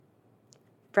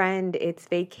Friend, it's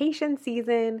vacation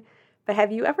season, but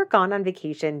have you ever gone on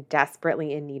vacation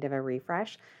desperately in need of a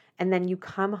refresh and then you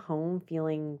come home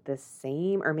feeling the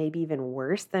same or maybe even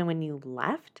worse than when you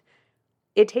left?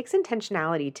 It takes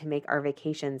intentionality to make our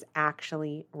vacations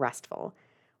actually restful.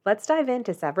 Let's dive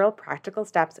into several practical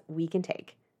steps we can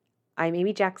take. I'm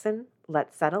Amy Jackson.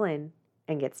 Let's settle in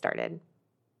and get started.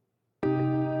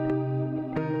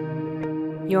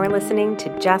 You're listening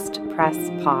to Just Press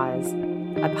Pause,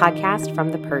 a podcast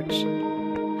from The Perch,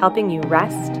 helping you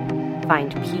rest,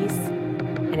 find peace,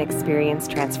 and experience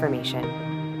transformation.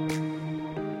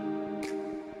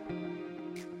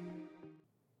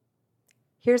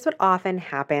 Here's what often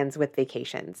happens with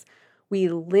vacations. We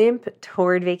limp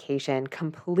toward vacation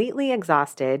completely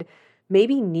exhausted,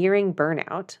 maybe nearing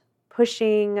burnout,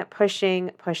 pushing,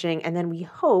 and then we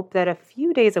hope that a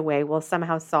few days away will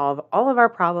somehow solve all of our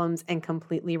problems and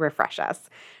completely refresh us.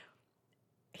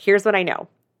 Here's what I know.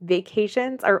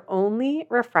 Vacations are only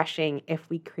refreshing if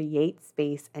we create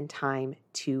space and time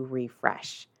to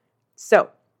refresh. So,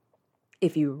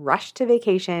 if you rush to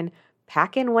vacation,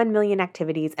 pack in 1 million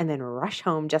activities, and then rush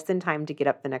home just in time to get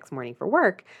up the next morning for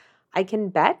work, I can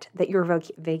bet that your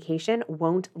vacation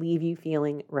won't leave you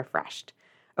feeling refreshed.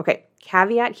 Okay,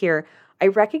 caveat here. I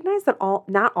recognize that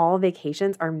not all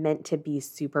vacations are meant to be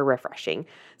super refreshing.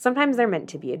 Sometimes they're meant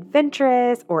to be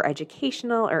adventurous or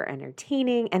educational or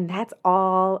entertaining, and that's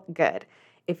all good.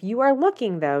 If you are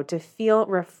looking, though, to feel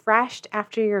refreshed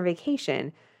after your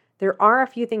vacation, there are a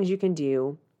few things you can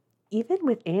do, even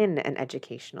within an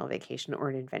educational vacation or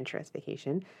an adventurous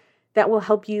vacation, that will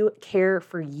help you care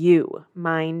for you,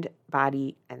 mind,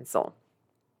 body, and soul.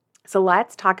 So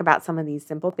let's talk about some of these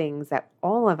simple things that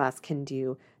all of us can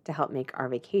do to help make our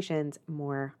vacations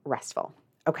more restful.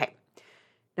 Okay,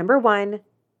 number 1,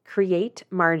 create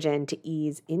margin to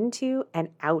ease into and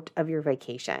out of your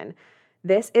vacation.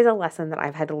 This is a lesson that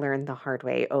I've had to learn the hard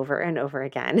way over and over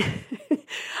again.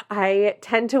 I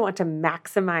tend to want to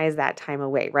maximize that time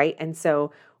away, right? And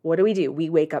so what do? We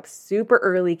wake up super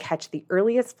early, catch the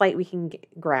earliest flight we can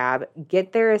grab,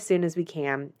 get there as soon as we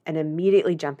can, and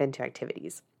immediately jump into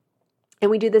activities. And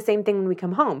we do the same thing when we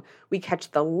come home. We catch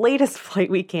the latest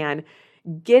flight we can,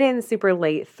 get in super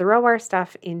late, throw our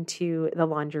stuff into the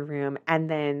laundry room, and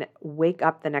then wake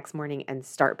up the next morning and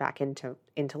start back into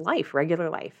life, regular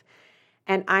life.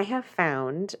 And I have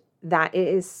found that it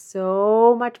is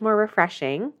so much more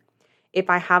refreshing if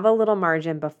I have a little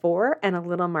margin before and a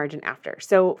little margin after.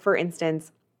 So for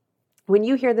instance, when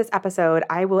you hear this episode,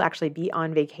 I will actually be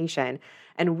on vacation,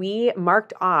 and we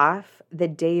marked off the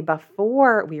day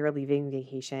before we were leaving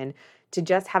vacation to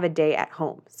just have a day at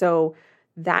home. So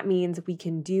that means we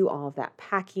can do all of that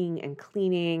packing and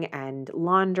cleaning and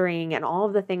laundering and all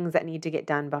of the things that need to get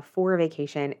done before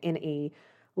vacation in a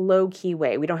low-key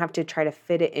way. We don't have to try to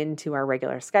fit it into our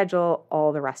regular schedule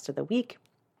all the rest of the week.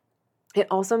 It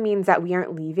also means that we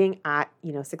aren't leaving at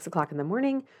 6 o'clock in the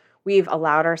morning. We've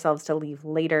allowed ourselves to leave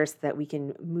later so that we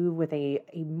can move with a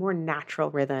more natural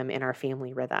rhythm in our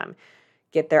family rhythm.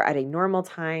 Get there at a normal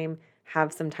time,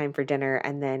 have some time for dinner,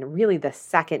 and then really the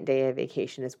second day of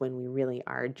vacation is when we really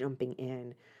are jumping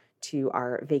in to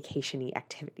our vacation-y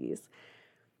activities.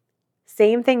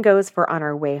 Same thing goes for on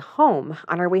our way home.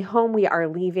 On our way home, we are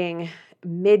leaving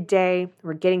midday,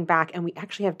 we're getting back, and we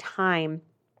actually have time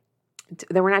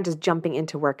that we're not just jumping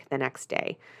into work the next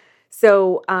day.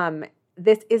 So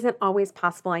this isn't always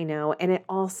possible, I know. And it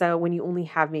also, when you only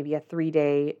have maybe a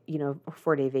 3-day, or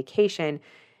 4-day vacation,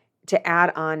 to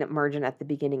add on margin at the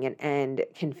beginning and end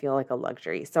can feel like a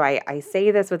luxury. So I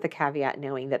say this with the caveat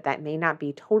knowing that may not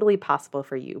be totally possible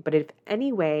for you. But if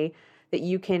any way that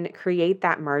you can create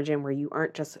that margin where you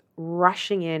aren't just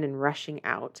rushing in and rushing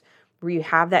out, where you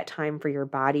have that time for your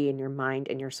body and your mind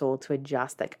and your soul to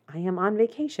adjust, like I am on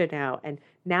vacation now, and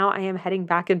now I am heading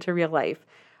back into real life.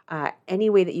 Any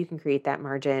way that you can create that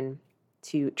margin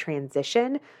to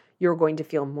transition, you're going to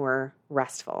feel more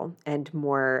restful and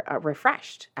more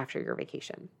refreshed after your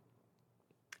vacation.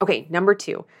 Okay, number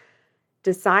 2,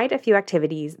 decide a few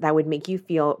activities that would make you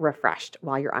feel refreshed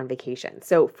while you're on vacation.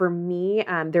 So for me,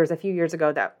 there was a few years ago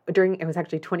it was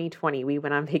actually 2020, we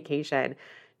went on vacation,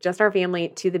 just our family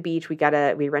to the beach. We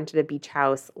rented a beach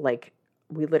house. Like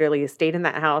we literally stayed in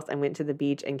that house and went to the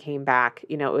beach and came back.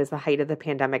 It was the height of the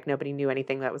pandemic. Nobody knew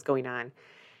anything that was going on.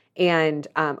 And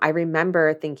I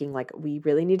remember thinking like, we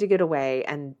really need to get away.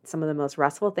 And some of the most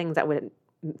restful things that would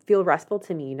feel restful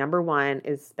to me, number 1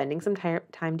 is spending some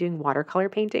time doing watercolor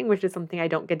painting, which is something I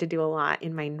don't get to do a lot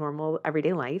in my normal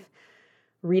everyday life.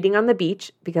 Reading on the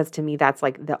beach, because to me, that's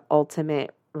like the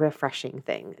ultimate refreshing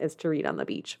thing is to read on the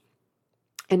beach.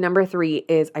 And number 3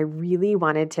 is I really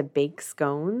wanted to bake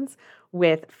scones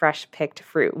with fresh picked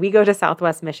fruit. We go to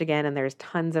Southwest Michigan and there's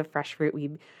tons of fresh fruit.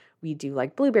 We do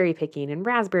like blueberry picking and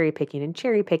raspberry picking and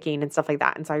cherry picking and stuff like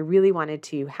that. And so I really wanted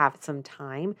to have some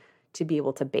time to be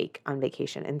able to bake on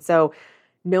vacation. And so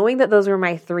knowing that those were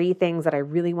my 3 things that I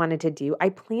really wanted to do, I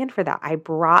planned for that. I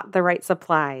brought the right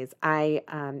supplies. I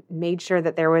made sure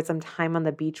that there was some time on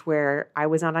the beach where I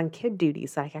was not on kid duty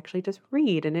so I could actually just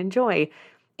read and enjoy.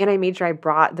 And I made sure I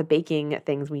brought the baking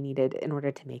things we needed in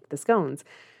order to make the scones.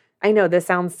 I know this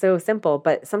sounds so simple,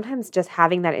 but sometimes just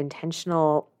having that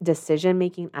intentional decision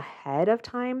making ahead of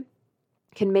time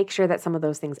can make sure that some of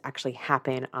those things actually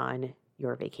happen on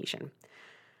your vacation.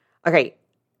 Okay,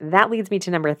 that leads me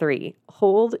to number 3.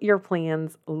 Hold your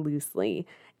plans loosely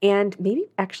and maybe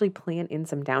actually plan in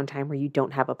some downtime where you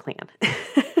don't have a plan.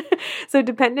 So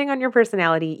depending on your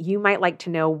personality, you might like to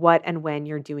know what and when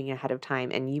you're doing ahead of time,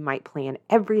 and you might plan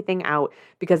everything out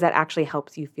because that actually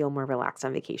helps you feel more relaxed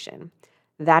on vacation.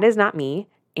 That is not me,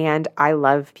 and I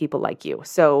love people like you.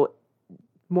 So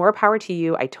more power to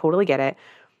you. I totally get it.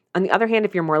 On the other hand,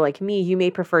 if you're more like me, you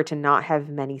may prefer to not have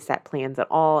many set plans at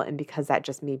all, and because that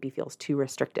just maybe feels too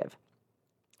restrictive.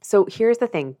 So here's the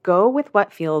thing. Go with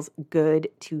what feels good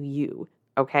to you,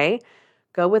 okay?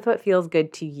 Go with what feels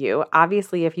good to you.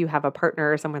 Obviously, if you have a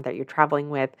partner or someone that you're traveling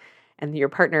with and your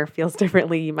partner feels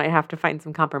differently, you might have to find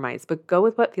some compromise, but go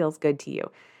with what feels good to you.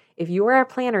 If you are a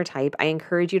planner type, I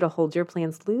encourage you to hold your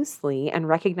plans loosely and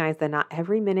recognize that not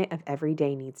every minute of every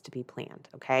day needs to be planned,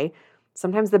 okay?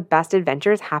 Sometimes the best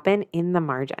adventures happen in the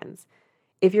margins.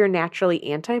 If you're naturally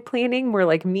anti-planning, more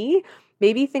like me,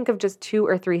 maybe think of just 2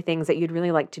 or 3 things that you'd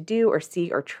really like to do or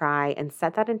see or try and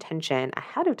set that intention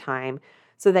ahead of time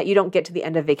so that you don't get to the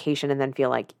end of vacation and then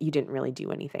feel like you didn't really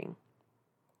do anything.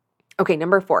 Okay,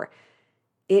 number 4.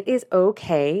 It is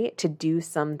okay to do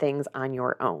some things on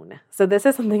your own. So this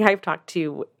is something I've talked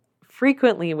to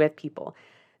frequently with people.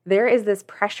 There is this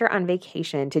pressure on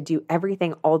vacation to do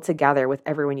everything all together with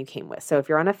everyone you came with. So if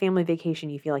you're on a family vacation,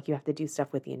 you feel like you have to do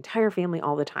stuff with the entire family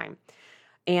all the time.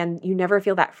 And you never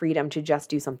feel that freedom to just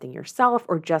do something yourself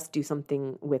or just do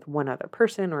something with one other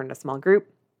person or in a small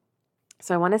group.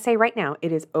 So I want to say right now,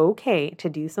 it is okay to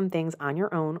do some things on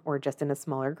your own or just in a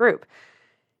smaller group.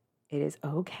 It is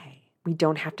okay. We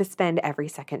don't have to spend every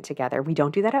second together. We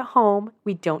don't do that at home.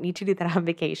 We don't need to do that on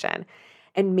vacation.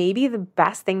 And maybe the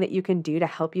best thing that you can do to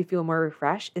help you feel more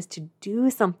refreshed is to do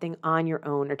something on your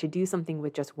own or to do something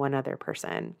with just one other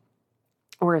person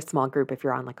or a small group if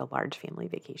you're on like a large family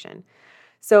vacation.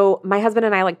 So my husband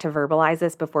and I like to verbalize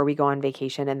this before we go on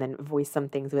vacation and then voice some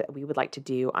things that we would like to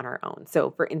do on our own.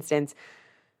 So for instance,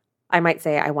 I might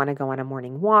say I want to go on a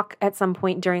morning walk at some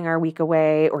point during our week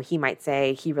away, or he might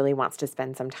say he really wants to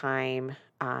spend some time,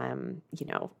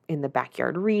 in the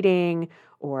backyard reading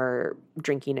or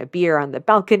drinking a beer on the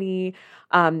balcony.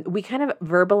 We kind of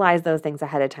verbalize those things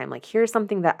ahead of time. Like, here's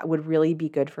something that would really be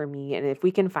good for me. And if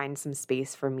we can find some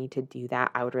space for me to do that,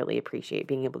 I would really appreciate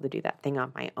being able to do that thing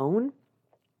on my own.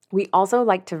 We also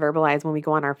like to verbalize when we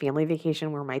go on our family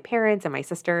vacation where my parents and my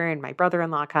sister and my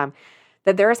brother-in-law come,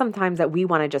 that there are some times that we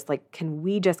want to just like, can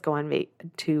we just go on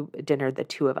to dinner, the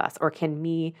 2 of us? Or can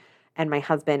me and my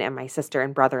husband and my sister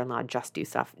and brother-in-law just do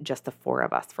stuff, just the 4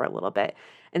 of us for a little bit?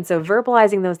 And so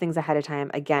verbalizing those things ahead of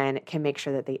time, again, can make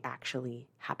sure that they actually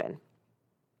happen.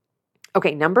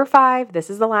 Okay, number 5, this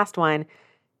is the last one.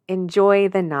 Enjoy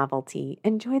the novelty.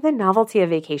 Enjoy the novelty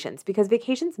of vacations because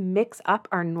vacations mix up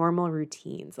our normal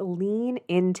routines. Lean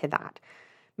into that.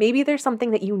 Maybe there's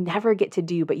something that you never get to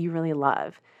do, but you really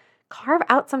love. Carve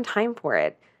out some time for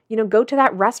it. Go to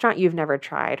that restaurant you've never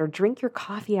tried or drink your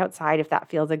coffee outside if that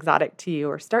feels exotic to you,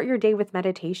 or start your day with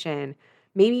meditation.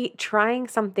 Maybe trying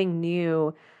something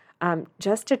new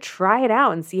just to try it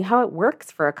out and see how it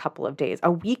works for a couple of days.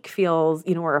 A week feels,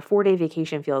 or a 4-day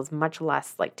vacation feels much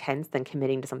less like tense than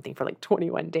committing to something for like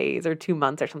 21 days or 2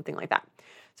 months or something like that.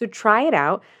 So try it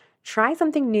out. Try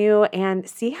something new and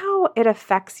see how it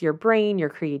affects your brain, your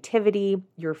creativity,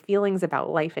 your feelings about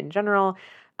life in general.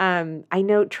 I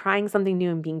know trying something new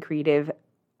and being creative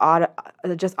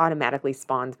just automatically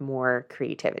spawns more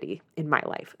creativity in my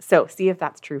life. So see if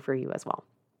that's true for you as well.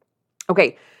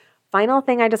 Okay, final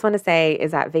thing I just want to say is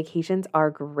that vacations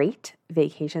are great.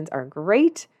 Vacations are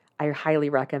great. I highly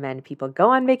recommend people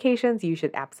go on vacations. You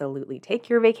should absolutely take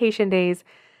your vacation days.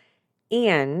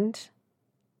 And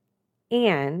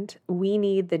we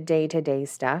need the day-to-day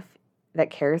stuff that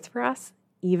cares for us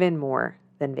even more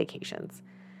than vacations.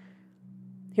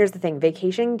 Here's the thing.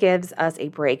 Vacation gives us a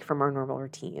break from our normal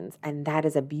routines, and that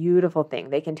is a beautiful thing.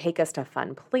 They can take us to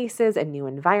fun places and new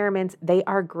environments. They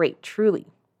are great, truly.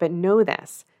 But know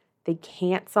this, They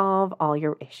can't solve all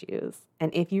your issues.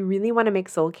 And if you really want to make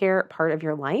soul care part of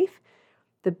your life,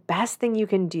 the best thing you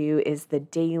can do is the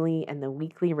daily and the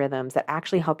weekly rhythms that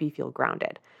actually help you feel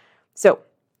grounded. So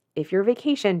if your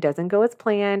vacation doesn't go as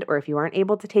planned, or if you aren't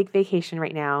able to take vacation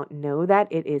right now, know that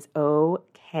it is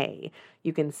okay.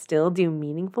 You can still do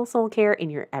meaningful soul care in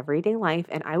your everyday life.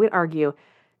 And I would argue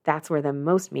that's where the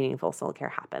most meaningful soul care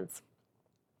happens.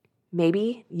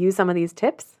 Maybe use some of these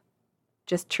tips.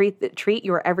 Just treat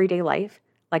your everyday life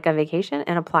like a vacation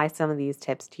and apply some of these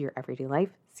tips to your everyday life.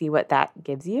 See what that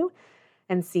gives you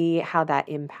and see how that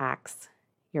impacts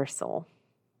your soul.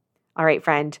 All right,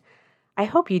 friend, I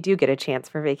hope you do get a chance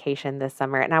for vacation this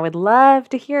summer, and I would love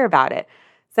to hear about it.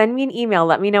 Send me an email.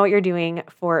 Let me know what you're doing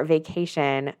for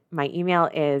vacation. My email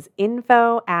is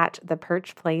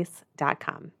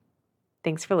info@theperchplace.com.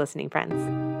 Thanks for listening, friends.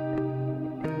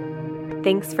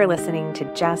 Thanks for listening to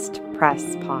Just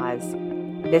Press Pause.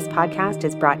 This podcast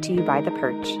is brought to you by The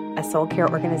Perch, a soul care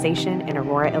organization in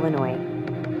Aurora, Illinois.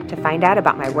 To find out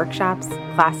about my workshops,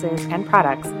 classes, and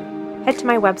products, head to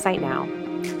my website now,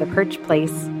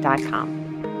 theperchplace.com.